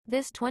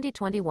This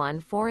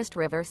 2021 Forest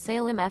River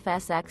Salem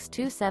FSX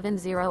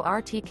 270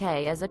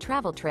 RTK is a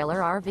travel trailer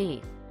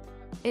RV.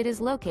 It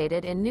is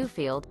located in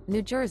Newfield,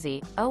 New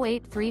Jersey,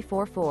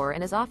 08344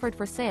 and is offered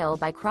for sale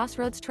by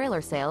Crossroads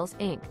Trailer Sales,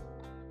 Inc.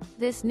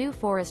 This new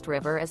Forest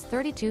River is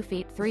 32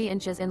 feet 3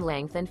 inches in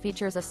length and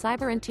features a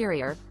cyber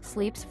interior,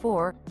 sleeps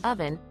 4,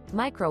 oven,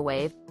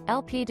 microwave,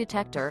 LP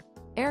detector,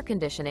 air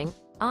conditioning,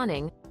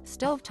 awning,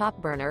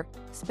 stove-top burner,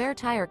 spare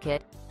tire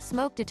kit,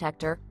 smoke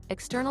detector,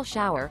 external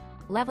shower,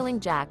 leveling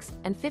jacks,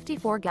 and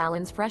 54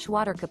 gallons fresh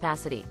water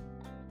capacity.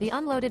 The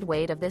unloaded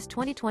weight of this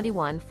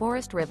 2021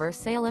 Forest River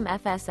Salem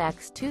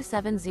FSX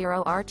 270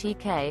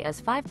 RTK is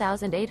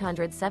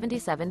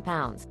 5,877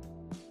 pounds.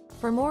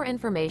 For more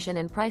information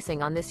and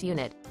pricing on this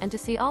unit, and to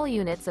see all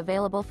units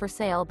available for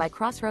sale by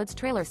Crossroads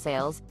Trailer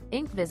Sales,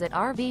 Inc., visit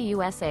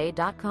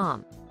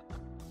RVUSA.com.